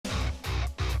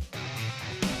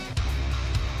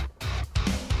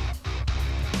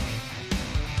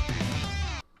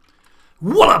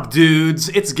What up, dudes?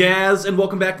 It's Gaz, and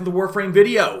welcome back to the Warframe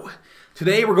video.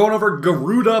 Today we're going over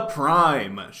Garuda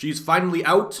Prime. She's finally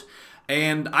out,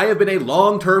 and I have been a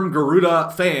long-term Garuda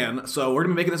fan, so we're going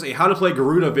to be making this a how to play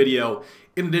Garuda video,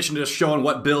 in addition to just showing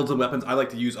what builds and weapons I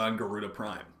like to use on Garuda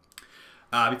Prime.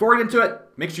 Before we get into it,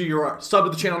 make sure you're subbed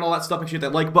to the channel and all that stuff. Make sure you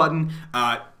hit that like button.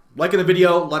 Liking the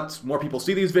video lets more people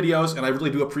see these videos, and I really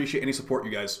do appreciate any support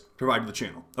you guys provide to the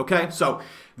channel. Okay, so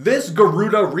this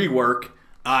Garuda rework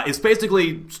is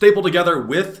basically stapled together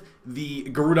with the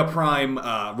Garuda Prime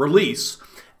release,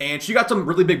 and she got some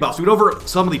really big buffs. We went over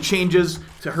some of the changes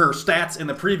to her stats in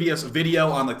the previous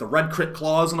video on like the red crit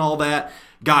claws and all that.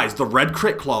 Guys, the red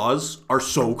crit claws are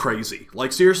so crazy.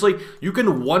 Like seriously, you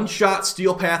can one-shot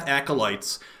Steel Path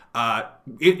Acolytes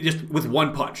just with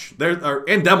one punch.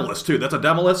 And Demolist too. That's a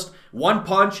Demolist. One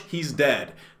punch, he's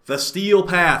dead. The Steel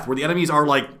Path, where the enemies are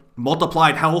like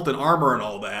multiplied health and armor and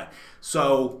all that.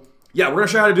 So yeah, we're going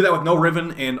to show you how to do that with no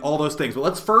Riven and all those things. But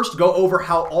let's first go over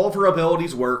how all of her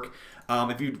abilities work.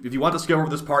 If you want to skip over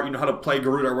this part, you know how to play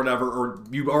Garuda or whatever, or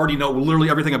you already know literally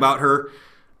everything about her,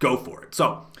 go for it.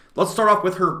 So let's start off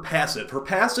with her passive. Her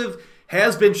passive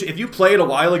has been, if you played a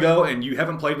while ago and you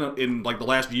haven't played in like the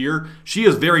last year, she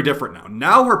is very different now.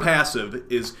 Now her passive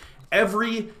is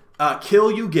every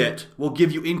kill you get will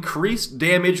give you increased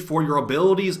damage for your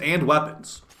abilities and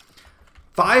weapons.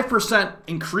 5%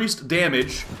 increased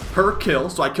damage per kill,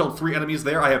 so I killed 3 enemies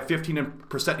there. I have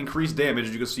 15% increased damage,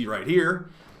 as you can see right here.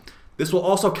 This will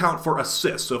also count for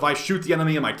assists, so if I shoot the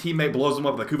enemy and my teammate blows them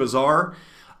up with a Kuva,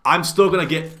 I'm still going to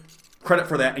get credit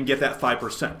for that and get that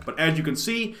 5%. But as you can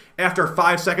see, after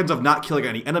 5 seconds of not killing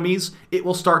any enemies, it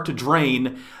will start to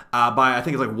drain by, I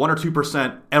think it's like 1 or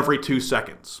 2% every 2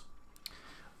 seconds.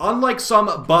 Unlike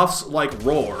some buffs like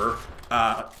Roar,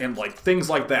 and like things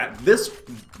like that, this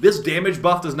damage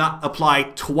buff does not apply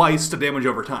twice to damage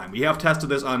over time. We have tested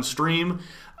this on stream.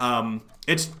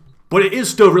 But it is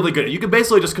still really good. You can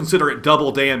basically just consider it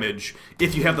double damage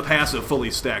if you have the passive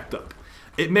fully stacked up.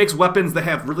 It makes weapons that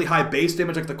have really high base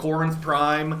damage, like the Corinth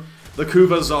Prime, the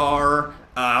Kuva,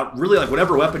 really like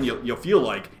whatever weapon you'll feel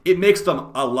like, it makes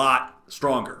them a lot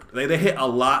stronger. They hit a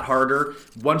lot harder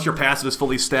once your passive is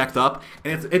fully stacked up.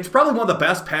 And it's probably one of the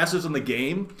best passives in the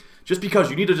game, just because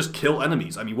you need to just kill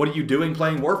enemies. I mean, what are you doing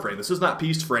playing Warframe? This is not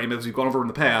Peace Frame, as we've gone over in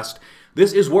the past.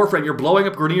 This is Warframe. You're blowing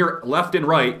up Grenier left and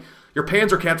right. Your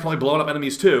Panzercat's probably blowing up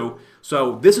enemies too.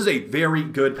 So this is a very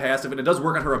good passive, and it does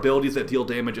work on her abilities that deal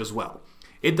damage as well.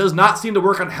 It does not seem to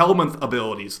work on Helminth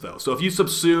abilities, though. So if you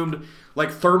subsumed, like,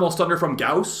 Thermal Thunder from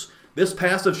Gauss, this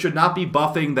passive should not be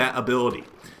buffing that ability.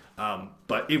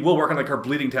 But it will work on, like, her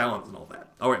Bleeding Talons and all that.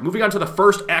 Alright, moving on to the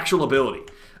first actual ability.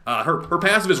 Her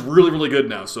passive is really, really good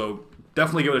now, so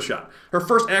definitely give it a shot. Her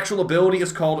first actual ability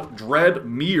is called Dread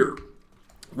Mirror.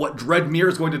 What Dread Mirror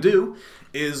is going to do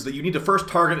is that you need to first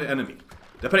target an enemy.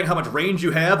 Depending on how much range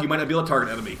you have, you might not be able to target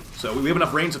an enemy. So we have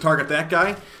enough range to target that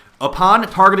guy. Upon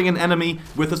targeting an enemy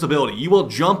with this ability, you will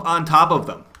jump on top of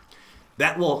them.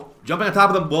 Jumping on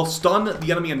top of them will stun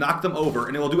the enemy and knock them over,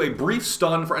 and it will do a brief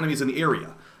stun for enemies in the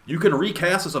area. You can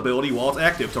recast this ability while it's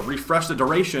active to refresh the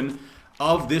duration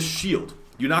of this shield.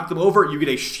 You knock them over, you get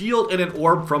a shield and an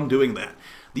orb from doing that.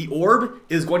 The orb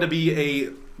is going to be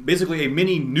basically a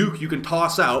mini nuke you can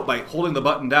toss out by holding the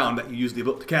button down that you use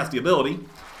to cast the ability.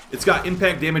 It's got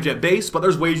impact damage at base, but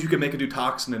there's ways you can make it do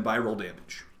toxin and viral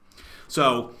damage.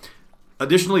 So,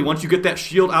 additionally, once you get that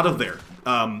shield out of there,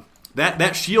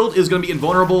 that shield is going to be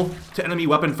invulnerable to enemy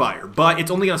weapon fire, but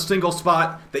it's only in a single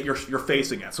spot that you're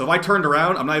facing at. So if I turned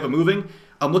around, I'm not even moving,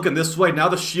 I'm looking this way, now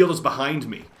the shield is behind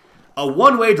me. A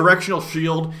one-way directional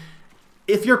shield,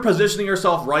 if you're positioning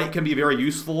yourself right, can be very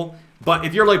useful, but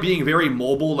if you're like being very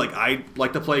mobile, like I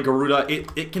like to play Garuda,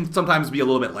 it can sometimes be a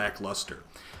little bit lackluster.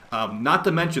 Not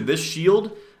to mention, this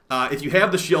shield, if you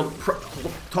have the shield,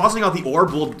 tossing out the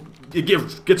orb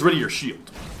gets rid of your shield.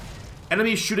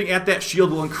 Enemies shooting at that shield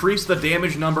will increase the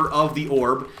damage number of the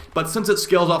orb, but since it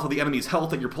scales off of the enemy's health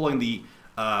that you're pulling the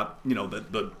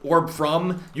orb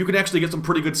from, you can actually get some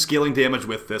pretty good scaling damage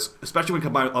with this, especially when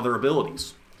combined with other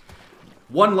abilities.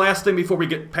 One last thing before we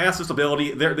get past this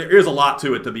ability, there is a lot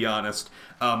to it, to be honest.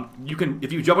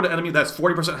 If you jump at an enemy that's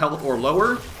 40% health or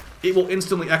lower, it will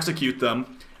instantly execute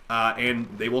them, and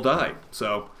they will die.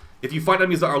 So if you find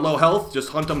enemies that are low health, just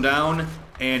hunt them down,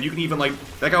 and you can even, like,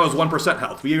 that guy was 1%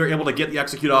 health. We were able to get the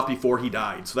execute off before he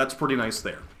died, so that's pretty nice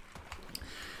there.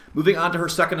 Moving on to her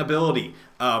second ability.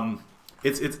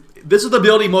 This is the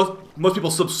ability most people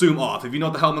subsume off. If you know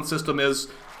what the Helminth system is,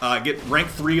 get rank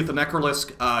 3 with the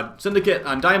Necrolisk Syndicate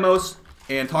on Deimos,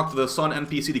 and talk to the Sun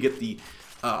NPC to get the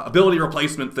ability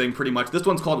replacement thing, pretty much. This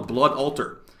one's called Blood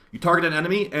Altar. You target an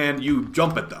enemy and you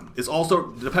jump at them. It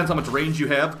also depends how much range you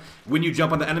have. When you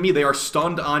jump on the enemy, they are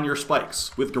stunned on your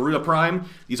spikes. With Garuda Prime,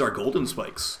 these are golden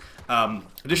spikes.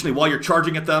 Additionally, while you're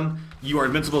charging at them, you are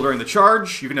invincible during the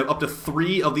charge. You can have up to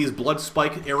 3 of these blood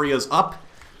spike areas up.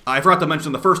 I forgot to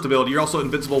mention the first ability, you're also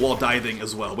invincible while diving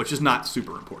as well, which is not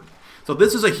super important. So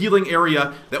this is a healing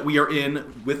area that we are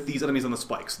in with these enemies on the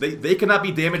spikes. They cannot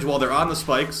be damaged while they're on the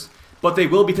spikes, but they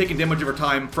will be taking damage over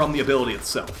time from the ability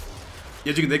itself.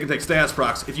 As you can, they can take status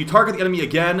procs. If you target the enemy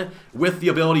again with the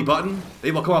ability button, they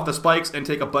will come off the spikes and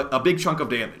take a big chunk of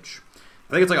damage.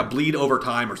 I think it's like a bleed over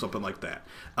time or something like that.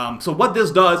 So what this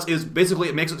does is basically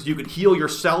it makes it so you can heal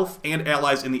yourself and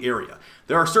allies in the area.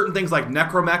 There are certain things like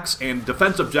necromechs and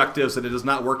defense objectives that it does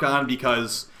not work on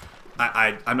because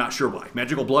I'm not sure why.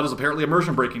 Magical Blood is apparently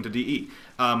immersion breaking to DE.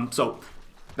 So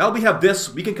now that we have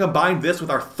this, we can combine this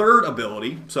with our third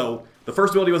ability. So the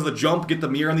first ability was the jump, get the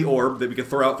mirror and the orb that we can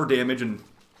throw out for damage and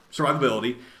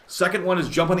survivability. Second one is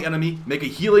jump on the enemy, make a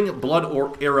healing blood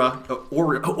aura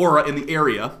in the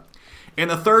area. And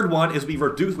the third one is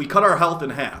we cut our health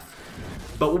in half.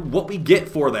 But what we get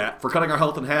for that, for cutting our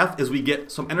health in half, is we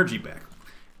get some energy back.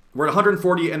 We're at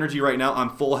 140 energy right now on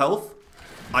full health.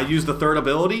 I use the third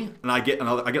ability, and I get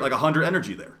like 100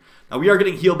 energy there. Now, we are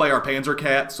getting healed by our Panzer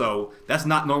Cat, so that's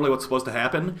not normally what's supposed to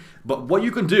happen. But what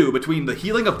you can do between the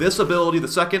healing of this ability, the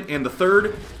second, and the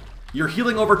third, you're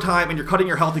healing over time, and you're cutting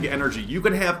your health to get energy. You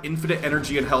can have infinite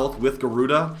energy and health with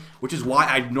Garuda, which is why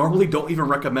I normally don't even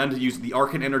recommend to use the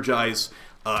Arcane Energize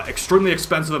extremely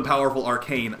expensive and powerful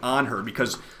Arcane on her,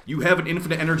 because you have an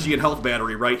infinite energy and health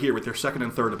battery right here with your second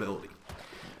and third ability.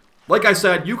 Like I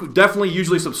said, you could definitely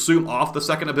usually subsume off the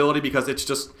second ability because it's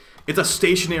a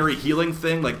stationary healing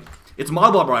thing. Like, it's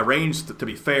modeled by range to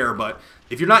be fair, but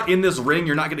if you're not in this ring,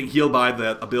 you're not getting healed by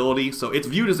the ability. So it's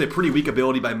viewed as a pretty weak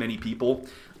ability by many people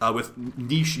with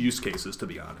niche use cases, to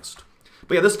be honest.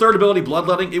 But yeah, this third ability,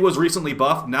 Bloodletting, it was recently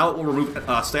buffed. Now it will remove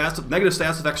negative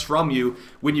status effects from you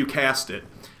when you cast it.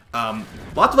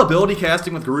 Lots of ability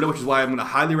casting with Garuda, which is why I'm going to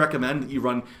highly recommend that you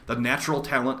run the Natural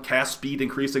Talent Cast Speed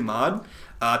Increasing mod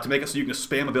to make it so you can just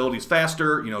spam abilities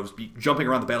faster, just be jumping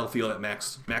around the battlefield at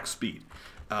max speed.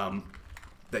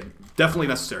 Definitely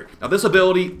necessary. Now this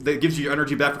ability that gives you your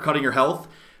energy back for cutting your health,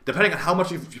 depending on how much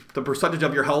the percentage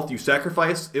of your health you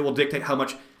sacrifice, it will dictate how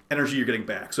much energy you're getting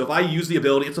back. So if I use the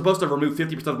ability, it's supposed to remove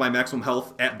 50% of my maximum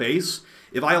health at base.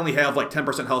 If I only have like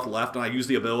 10% health left and I use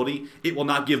the ability, it will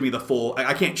not give me the full,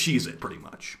 I can't cheese it pretty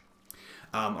much.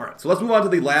 Alright, so let's move on to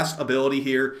the last ability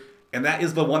here, and that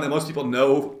is the one that most people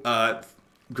know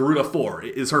Garuda for.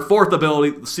 It is her fourth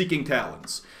ability, the Seeking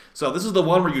Talons. So this is the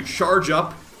one where you charge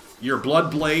up your blood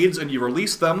blades and you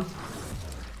release them,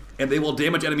 and they will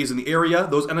damage enemies in the area.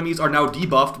 Those enemies are now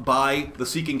debuffed by the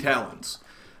Seeking Talons.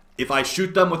 If I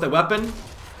shoot them with a weapon,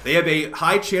 they have a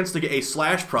high chance to get a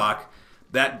slash proc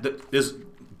that is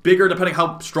bigger depending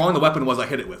how strong the weapon was I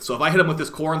hit it with. So if I hit them with this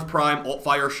Corinth Prime alt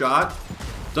fire shot,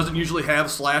 doesn't usually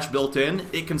have slash built in,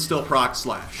 it can still proc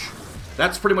slash.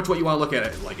 That's pretty much what you want to look at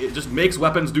it like. It just makes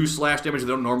weapons do slash damage that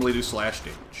don't normally do slash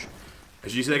damage.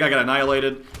 As you see, that guy got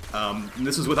annihilated, and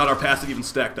this is without our passive even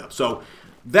stacked up. So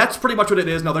that's pretty much what it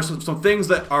is. Now there's some things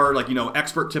that are like,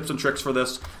 expert tips and tricks for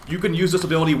this. You can use this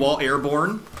ability while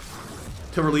airborne.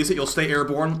 To release it, you'll stay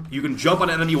airborne. You can jump on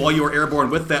an enemy while you are airborne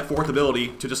with that fourth ability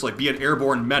to just like be an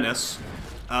airborne menace.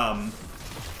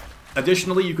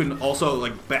 Additionally, you can also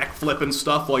like backflip and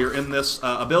stuff while you're in this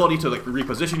ability to like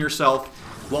reposition yourself.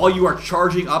 While you are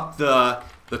charging up the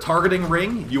targeting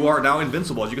ring, you are now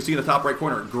invincible. As you can see in the top right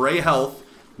corner, gray health.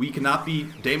 We cannot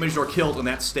be damaged or killed in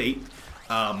that state.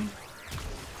 And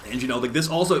like this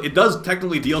also, it does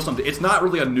technically deal something. It's not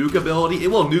really a nuke ability. It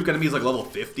will nuke enemies like level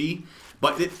 50.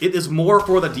 But it is more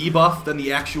for the debuff than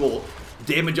the actual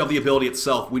damage of the ability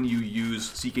itself when you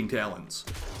use Seeking Talons.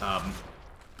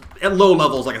 At low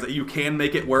levels, like I said, you can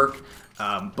make it work.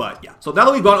 But yeah, so now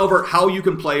that we've gone over how you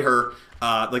can play her,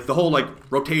 like the whole like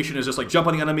rotation is just like jump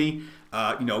on the enemy,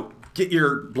 get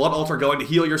your blood altar going to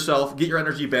heal yourself, get your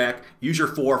energy back, use your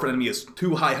 4 if an enemy is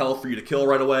too high health for you to kill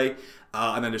right away,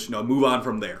 and then just move on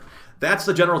from there. That's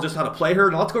the general just how to play her.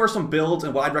 Now let's go over some builds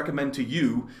and what I'd recommend to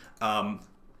you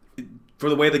for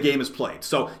the way the game is played.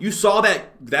 So you saw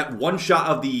that one shot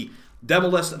of the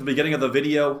Demolist at the beginning of the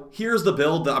video. Here's the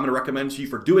build that I'm going to recommend to you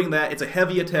for doing that. It's a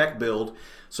heavy attack build.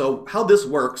 So how this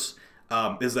works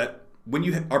is that when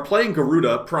you are playing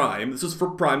Garuda Prime, this is for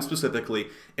Prime specifically,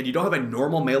 and you don't have a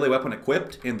normal melee weapon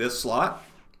equipped in this slot,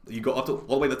 you go up to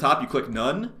all the way to the top, you click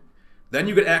None, then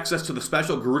you get access to the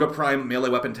special Garuda Prime melee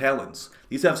weapon Talons.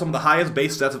 These have some of the highest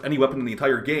base stats of any weapon in the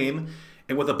entire game,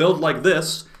 and with a build like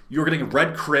this, you're getting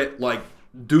red crit, like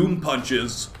Doom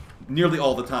punches nearly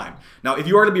all the time. Now, if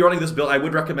you are going to be running this build, I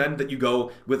would recommend that you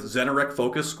go with Zenarek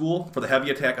Focus School for the heavy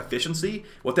attack efficiency.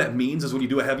 What that means is when you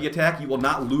do a heavy attack, you will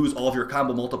not lose all of your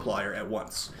combo multiplier at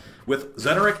once. With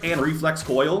Zenarek and Reflex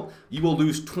Coil, you will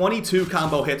lose 22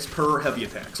 combo hits per heavy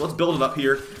attack. So let's build it up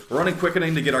here. We're running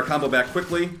Quickening to get our combo back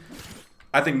quickly.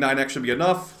 I think 9x should be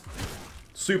enough.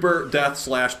 Super, Death,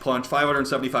 Slash, Punch,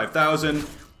 575,000.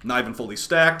 Not even fully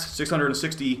stacked.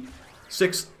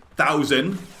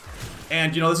 666,000.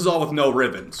 And, you know, this is all with no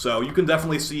ribbon. So you can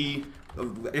definitely see...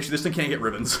 Actually, this thing can't get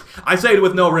ribbons. I say it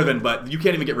with no ribbon, but you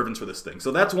can't even get ribbons for this thing.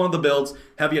 So that's one of the builds.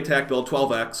 Heavy attack build,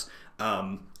 12x.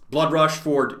 Blood Rush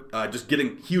for just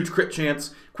getting huge crit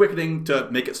chance. Quickening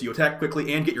to make it so you attack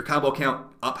quickly and get your combo count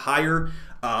up higher.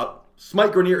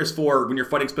 Smite Grenier is for when you're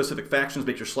fighting specific factions,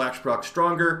 makes your slash proc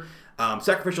stronger.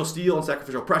 Sacrificial Steel and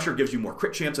Sacrificial Pressure gives you more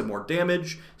crit chance and more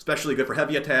damage, especially good for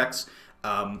heavy attacks.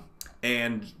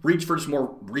 And Reach for just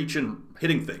more reach and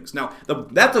hitting things. Now,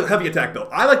 that's a heavy attack build.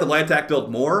 I like the light attack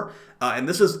build more, and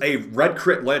this is a red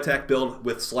crit light attack build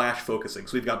with slash focusing.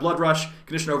 So we've got Blood Rush,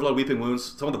 Condition Overload, Weeping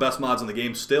Wounds, some of the best mods in the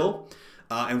game still.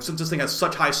 And since this thing has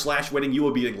such high slash weighting, you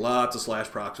will be getting lots of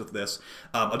slash procs with this.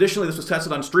 Additionally, this was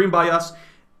tested on stream by us.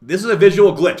 This is a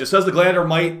visual glitch. It says the Gladiator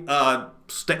might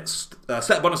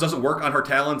set bonus doesn't work on her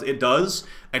talons. It does.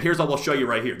 And here's what we'll show you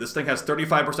right here. This thing has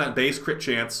 35% base crit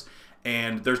chance,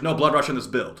 and there's no Blood Rush in this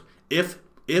build. If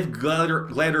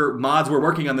Gladiator mods were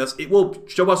working on this, it will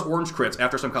show us orange crits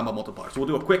after some combo multipliers. So we'll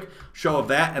do a quick show of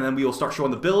that, and then we will start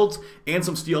showing the builds and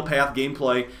some Steel Path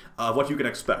gameplay of what you can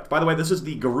expect. By the way, this is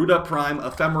the Garuda Prime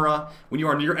Ephemera. When you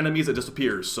are near enemies, it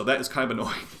disappears, so that is kind of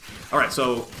annoying. Alright,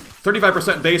 so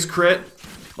 35% base crit.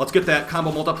 Let's get that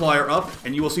combo multiplier up,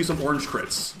 and you will see some orange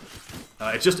crits.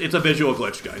 It's a visual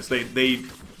glitch, guys.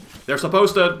 They're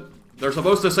supposed to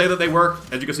say that they work.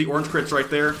 As you can see, orange crits right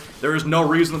there. There is no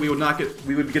reason that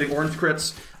we would be getting orange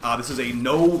crits. This is a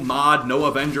no mod, no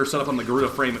Avenger setup on the Garuda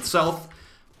frame itself.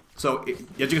 So as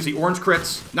you can see, orange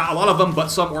crits. Not a lot of them, but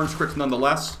some orange crits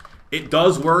nonetheless. It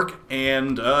does work,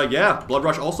 and yeah, Blood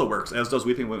Rush also works, as does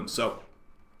Weeping Wounds. So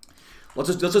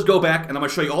let's just go back, and I'm going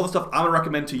to show you all the stuff I'm going to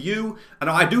recommend to you. And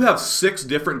I do have 6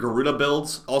 different Garuda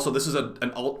builds. Also, this is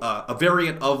a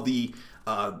variant of the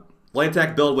light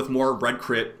attack build with more red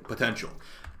crit potential.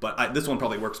 But this one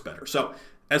probably works better. So,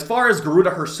 as far as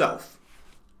Garuda herself,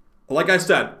 like I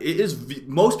said,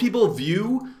 most people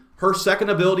view her second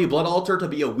ability, Blood Altar, to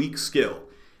be a weak skill.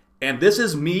 And this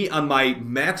is me on my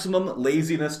maximum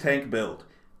laziness tank build.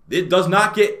 It does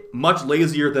not get much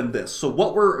lazier than this. So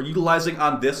what we're utilizing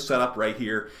on this setup right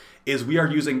here is we are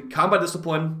using Combat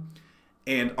Discipline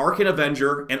and Arcane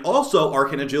Avenger and also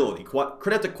Arcane Agility.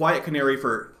 Credit to Quiet Canary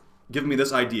for giving me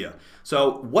this idea.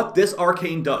 So what this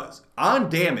Arcane does, on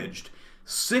damaged,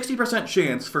 60%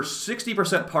 chance for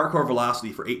 60% parkour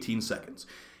velocity for 18 seconds.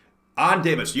 On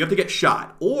damage, so you have to get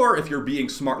shot. Or if you're being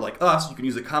smart like us, you can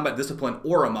use a Combat Discipline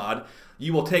or a mod.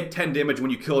 You will take 10 damage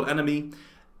when you kill an enemy.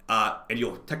 And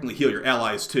you'll technically heal your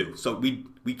allies too. So we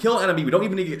kill an enemy, we don't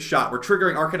even need to get shot. We're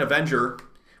triggering Arcane Avenger,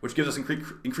 which gives us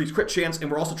increased crit chance,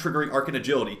 and we're also triggering Arcane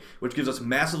Agility, which gives us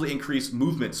massively increased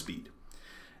movement speed.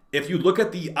 If you look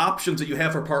at the options that you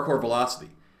have for parkour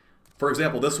velocity, for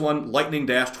example, this one, Lightning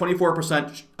Dash,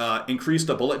 24% increase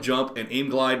to bullet jump and aim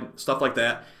glide, stuff like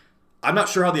that. I'm not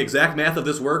sure how the exact math of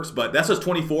this works, but that says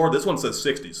 24, this one says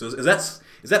 60. So is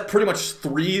that pretty much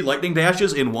 3 Lightning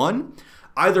Dashes in one?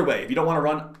 Either way, if you don't want to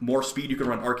run more speed, you can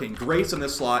run Arcane Grace in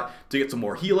this slot to get some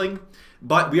more healing.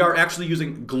 But we are actually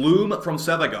using Gloom from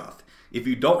Sevagoth. If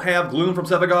you don't have Gloom from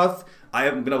Sevagoth, I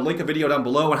am going to link a video down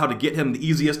below on how to get him the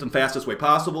easiest and fastest way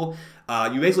possible.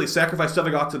 You basically sacrifice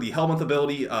Sevagoth to the Hellmonth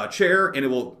ability chair, and it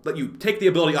will let you take the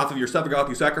ability off of your Sevagoth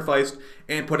you sacrificed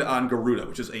and put it on Garuda,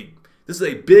 which is this is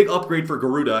a big upgrade for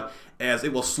Garuda, as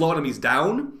it will slow enemies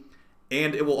down,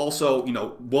 and it will also, you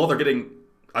know, while they're getting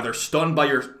either stunned by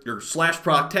your slash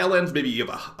proc talons, maybe you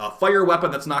have a fire weapon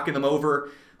that's knocking them over.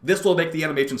 This will make the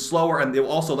animation slower, and it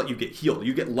will also let you get healed.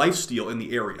 You get lifesteal in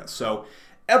the area. So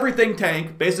everything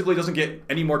tank basically doesn't get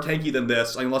any more tanky than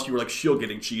this, unless you were like shield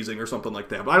getting cheesing or something like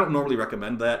that. But I don't normally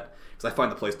recommend that, because I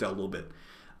find the playstyle a little bit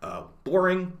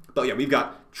boring. But yeah, we've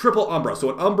got triple Umbra.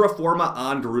 So an Umbra Forma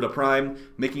on Garuda Prime,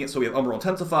 making it so we have Umbra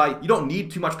Intensify. You don't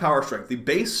need too much power strength. The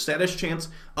base status chance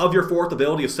of your 4th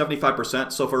ability is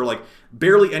 75%. So for like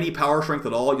barely any power strength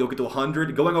at all, you'll get to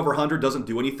 100. Going over 100 doesn't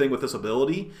do anything with this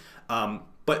ability.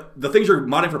 But the things you're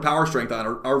modding for power strength on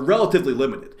are relatively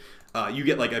limited. You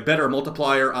get like a better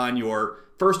multiplier on your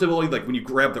first ability, like when you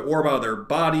grab the orb out of their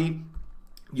body.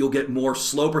 You'll get more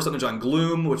slow percentage on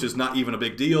Gloom, which is not even a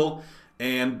big deal.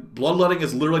 And bloodletting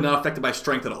is literally not affected by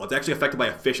strength at all. It's actually affected by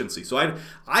efficiency. So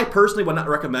I personally would not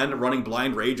recommend running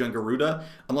Blind Rage on Garuda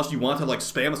unless you want to like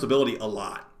spam this ability a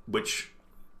lot, which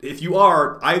if you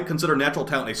are, I consider Natural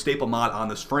Talent a staple mod on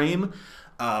this frame.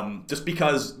 Just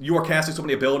because you are casting so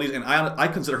many abilities, and I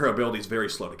consider her abilities very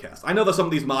slow to cast. I know that some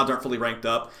of these mods aren't fully ranked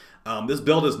up. This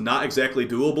build is not exactly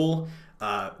doable.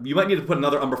 You might need to put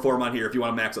another Umber Form on here if you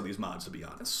want to max out these mods, to be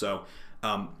honest. So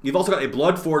you've also got a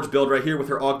Bloodforge build right here with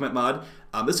her Augment mod.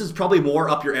 This is probably more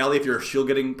up your alley if you're a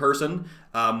shield-getting person,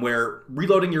 where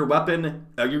reloading your weapon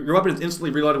is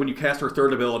instantly reloaded when you cast her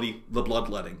third ability, the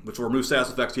Bloodletting, which will remove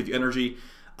status effects, give you energy.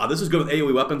 This is good with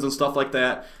AoE weapons and stuff like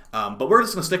that, but we're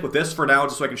just going to stick with this for now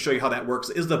just so I can show you how that works.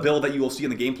 It is the build that you will see in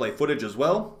the gameplay footage as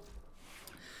well.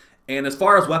 And as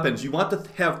far as weapons, you want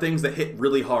to have things that hit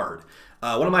really hard.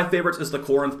 One of my favorites is the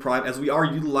Corinth Prime. As we are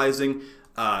utilizing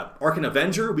Arcane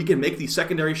Avenger, we can make the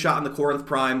secondary shot on the Corinth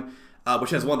Prime,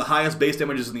 which has one of the highest base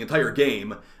damages in the entire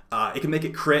game. It can make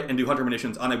it crit and do 100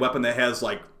 munitions on a weapon that has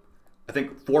like I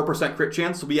think 4% crit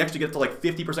chance, so we actually get to like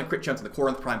 50% crit chance in the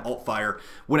Corinth Prime alt fire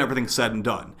when everything's said and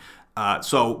done.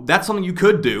 So that's something you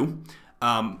could do.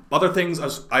 Other things,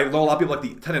 I know a lot of people like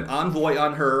the Tenant Envoy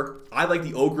on her. I like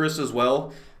the Ogress as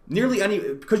well. Nearly any,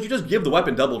 because you just give the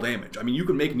weapon double damage. I mean, you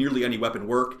can make nearly any weapon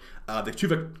work. The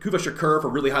Kuva Shakur for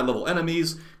really high level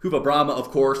enemies. Kuva Brahma,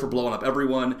 of course, for blowing up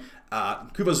everyone.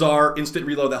 Kuva Zar, instant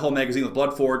reload that whole magazine with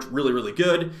Bloodforge, really, really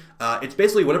good. It's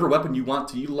basically whatever weapon you want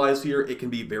to utilize here, it can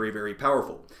be very, very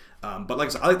powerful. But like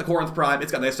I said, I like the Corinth Prime.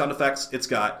 It's got nice sound effects. It's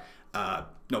got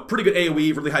pretty good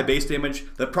AoE, really high base damage.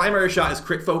 The primary shot is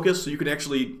crit focus, so you can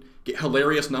actually get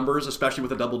hilarious numbers, especially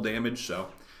with the double damage. So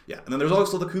yeah, and then there's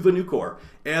also the Kuva Nukor.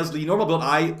 As the normal build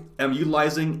I am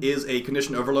utilizing is a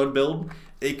Condition Overload build.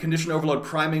 A Condition Overload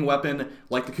priming weapon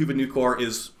like the Kuva Nukor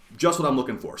is just what I'm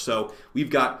looking for. So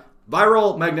we've got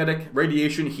viral, magnetic,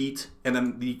 radiation, heat, and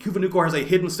then the Kuva Nukor has a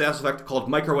hidden status effect called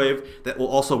Microwave that will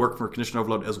also work for Condition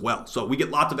Overload as well. So we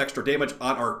get lots of extra damage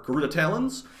on our Garuda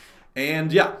Talons.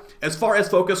 And yeah, as far as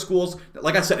focus schools,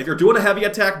 like I said, if you're doing a heavy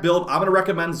attack build, I'm going to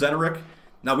recommend Zeneric.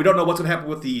 Now, we don't know what's going to happen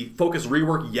with the focus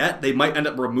rework yet. They might end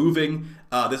up removing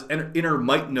this inner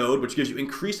might node, which gives you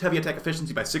increased heavy attack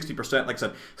efficiency by 60%. Like I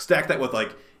said, stack that with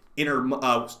like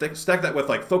stack that with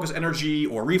like focus energy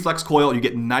or reflex coil. You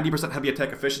get 90% heavy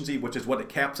attack efficiency, which is what it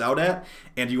caps out at,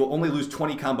 and you will only lose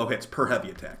 20 combo hits per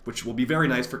heavy attack, which will be very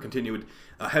nice for continued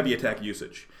heavy attack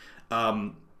usage.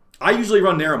 I usually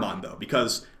run Naramon though,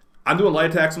 because I'm doing light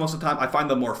attacks most of the time. I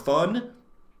find them more fun.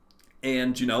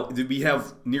 And, you know, we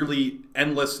have nearly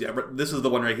endless, yeah, this is the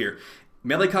one right here.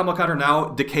 Melee combo counter now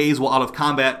decays while out of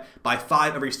combat by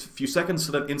 5 every few seconds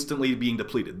instead of instantly being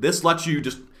depleted. This lets you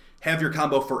just have your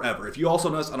combo forever. If you also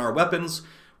notice on our weapons,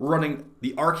 we're running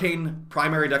the Arcane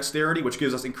Primary Dexterity, which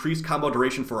gives us increased combo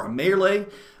duration for our melee,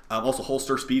 also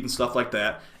holster speed and stuff like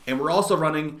that. And we're also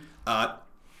running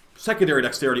Secondary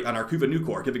Dexterity on our Kuva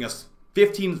Nukor, giving us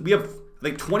 15, we have, I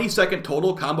think, 20-second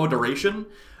total combo duration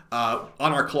on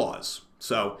our claws.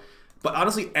 So, but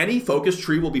honestly, any focus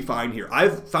tree will be fine here.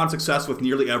 I've found success with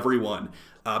nearly every one.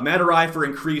 Matarai for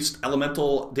increased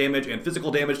elemental damage and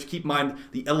physical damage. Keep in mind,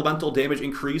 the elemental damage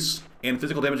increase and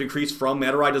physical damage increase from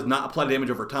Matarai does not apply damage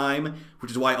over time,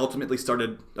 which is why I ultimately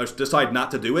decided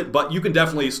not to do it. But you can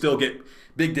definitely still get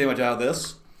big damage out of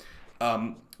this.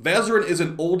 Vazarin is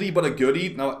an oldie but a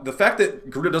goodie. Now, the fact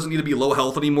that Garuda doesn't need to be low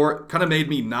health anymore kind of made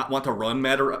me not want to run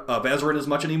Vazarin as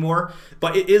much anymore.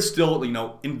 But it is still, you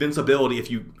know, invincibility if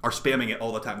you are spamming it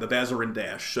all the time, the Vazarin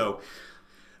dash. So,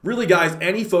 really, guys,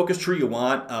 any focus tree you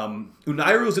want.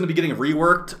 Unairu is going to be getting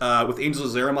reworked with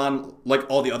Angels of Zeramon like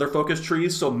all the other focus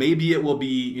trees. So maybe it will be,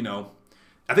 you know,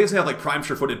 I think it's going to have like Prime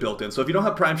Sure-Footed built in. So if you don't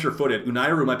have Prime Sure-Footed,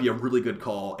 Unairu might be a really good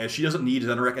call, as she doesn't need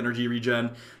Zeneric energy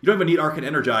regen. You don't even need Arcane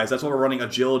Energize. That's why we're running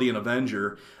Agility and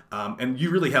Avenger. And you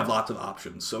really have lots of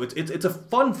options. So it's a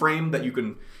fun frame that you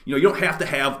can, you know, you don't have to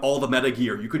have all the meta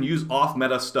gear. You can use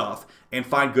off-meta stuff and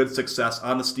find good success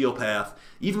on the Steel Path,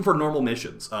 even for normal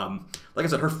missions. Like I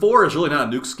said, her 4 is really not a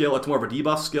nuke skill. It's more of a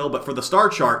debuff skill. But for the star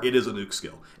chart, it is a nuke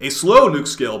skill. A slow nuke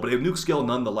skill, but a nuke skill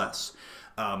nonetheless.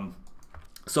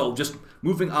 So just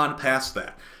moving on past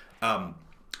that.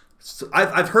 So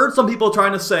I've heard some people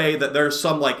trying to say that there's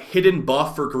some like hidden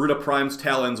buff for Garuda Prime's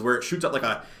Talons where it shoots out like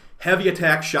a heavy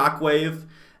attack shockwave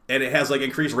and it has like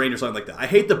increased range or something like that. I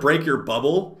hate to break your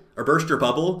bubble or burst your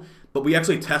bubble, but we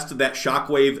actually tested that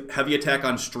shockwave heavy attack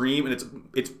on stream and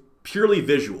it's purely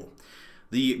visual.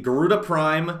 The Garuda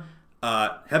Prime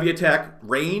heavy attack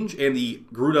range and the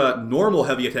Garuda normal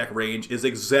heavy attack range is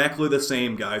exactly the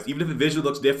same, guys. Even if it visually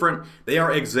looks different, they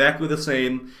are exactly the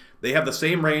same. They have the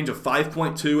same range of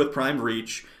 5.2 with primed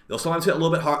reach. They'll sometimes hit a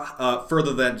little bit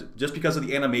further than just because of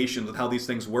the animations and how these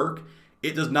things work.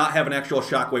 It does not have an actual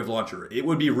shockwave launcher. It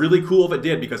would be really cool if it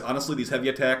did, because honestly, these heavy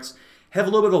attacks have a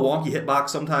little bit of a wonky hitbox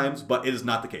sometimes, but it is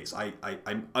not the case.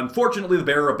 I'm unfortunately the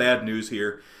bearer of bad news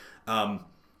here.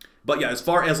 But yeah, as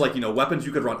far as like, you know, weapons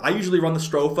you could run, I usually run the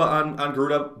Stropha on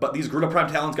Garuda, but these Garuda Prime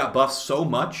Talons got buffed so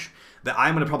much that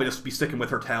I'm going to probably just be sticking with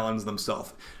her Talons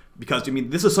themselves. Because, I mean,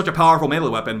 this is such a powerful melee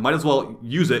weapon, might as well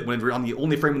use it when you're on the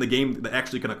only frame in the game that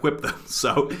actually can equip them.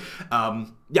 So,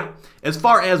 yeah. As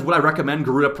far as would I recommend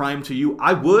Garuda Prime to you,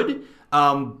 I would,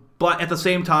 but at the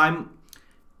same time,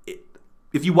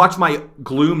 if you watch my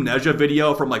Gloom Nezha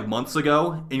video from like months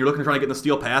ago, and you're looking to try to get in the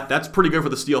Steel Path, that's pretty good for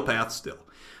the Steel Path still.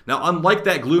 Now, unlike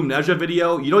that Gloom Nezha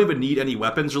video, you don't even need any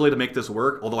weapons really to make this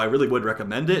work, although I really would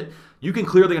recommend it. You can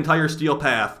clear the entire Steel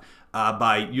Path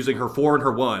by using her 4 and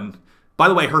her 1. By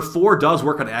the way, her 4 does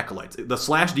work on Acolytes. The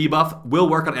slash debuff will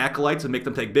work on Acolytes and make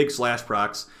them take big slash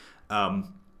procs.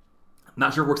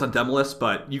 Not sure it works on Demolist,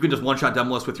 but you can just one-shot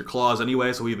Demolist with your claws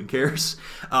anyway, so who even cares?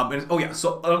 Oh yeah,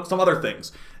 so some other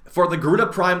things. For the Garuda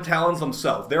Prime Talons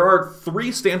themselves, there are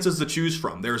 3 stances to choose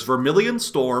from. There's Vermilion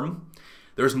Storm,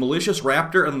 there's Malicious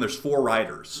Raptor, and then there's 4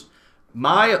 Riders.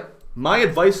 My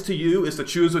advice to you is to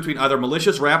choose between either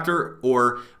Malicious Raptor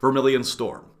or Vermilion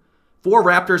Storm. 4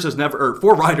 Riders has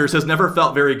never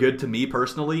felt very good to me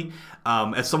personally,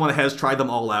 as someone that has tried them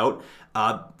all out.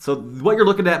 So what you're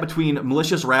looking at between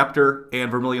Malicious Raptor and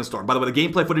Vermilion Storm. By the way, the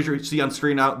gameplay footage you see on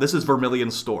screen now, this is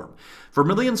Vermilion Storm.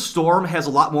 Vermilion Storm has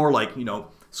a lot more like, you know,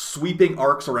 sweeping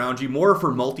arcs around you, more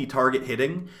for multi-target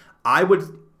hitting. I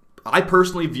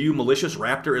personally view Malicious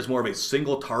Raptor as more of a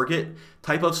single target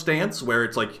type of stance, where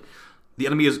it's like the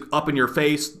enemy is up in your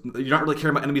face, you're not really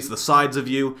caring about enemies to the sides of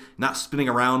you, not spinning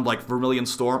around like Vermilion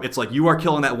Storm. It's like you are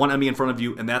killing that one enemy in front of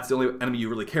you, and that's the only enemy you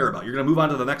really care about. You're going to move on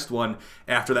to the next one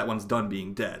after that one's done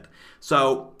being dead.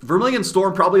 So Vermilion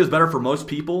Storm probably is better for most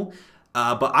people,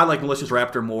 but I like Malicious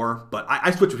Raptor more, but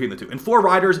I switch between the 2. And 4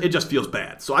 Riders, it just feels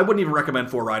bad. So I wouldn't even recommend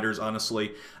 4 Riders,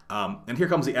 honestly. And here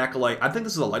comes the Acolyte. I think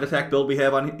this is a light attack build we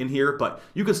have in here, but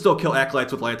you can still kill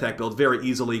Acolytes with light attack builds very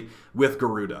easily with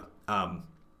Garuda.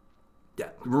 Yeah,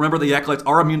 remember the Acolytes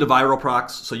are immune to viral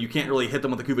procs, so you can't really hit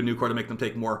them with the Kuva Nukor to make them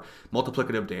take more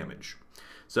multiplicative damage.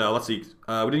 So let's see.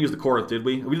 We didn't use the Corinth, did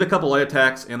we? We did a couple light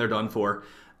attacks, and they're done for.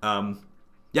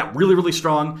 Yeah, really, really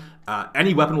strong.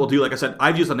 Any weapon will do. Like I said,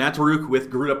 I've used a Nataruk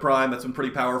with Garuda Prime. That's been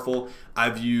pretty powerful.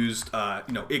 I've used,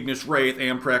 you know, Ignis Wraith,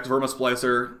 Amprex,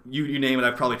 Vermisplicer. You name it,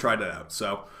 I've probably tried it out.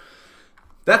 So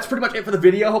that's pretty much it for the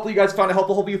video. Hopefully you guys found it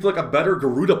helpful. Hopefully you feel like a better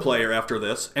Garuda player after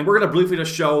this. And we're going to briefly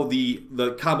just show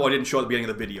the combo I didn't show at the beginning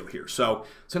of the video here. So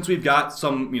since we've got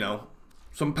some, you know,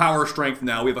 some power strength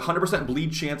now, we have a 100%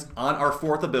 bleed chance on our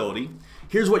 4th ability.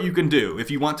 Here's what you can do if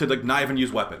you want to like not even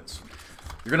use weapons.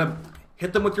 You're going to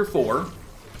hit them with your 4.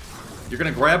 You're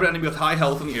going to grab an enemy with high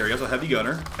health in the area, so heavy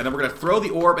gunner, and then we're going to throw the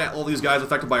orb at all these guys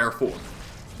affected by our 4.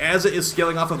 As it is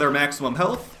scaling off of their maximum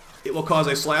health, it will cause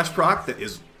a slash proc that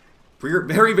is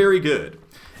very, very good.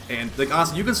 And like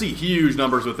honestly, you can see huge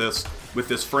numbers with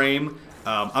this frame.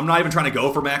 I'm not even trying to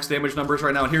go for max damage numbers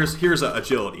right now. And here's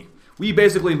agility. We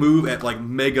basically move at like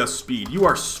mega speed. You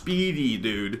are speedy,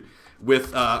 dude,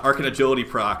 with Arc and Agility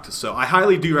proc. So I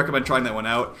highly do recommend trying that one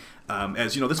out.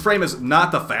 As you know, this frame is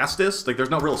not the fastest. Like there's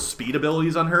no real speed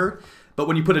abilities on her. But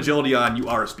when you put agility on, you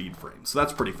are a speed frame. So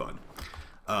that's pretty fun.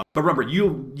 But remember,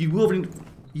 you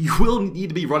will need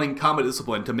to be running Combat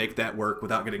Discipline to make that work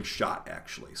without getting shot,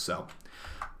 actually. So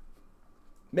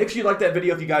make sure you like that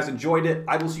video if you guys enjoyed it.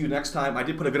 I will see you next time. I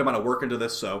did put a good amount of work into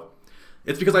this, so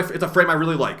it's because it's a frame I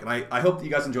really like, and I hope that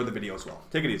you guys enjoyed the video as well.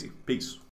 Take it easy. Peace.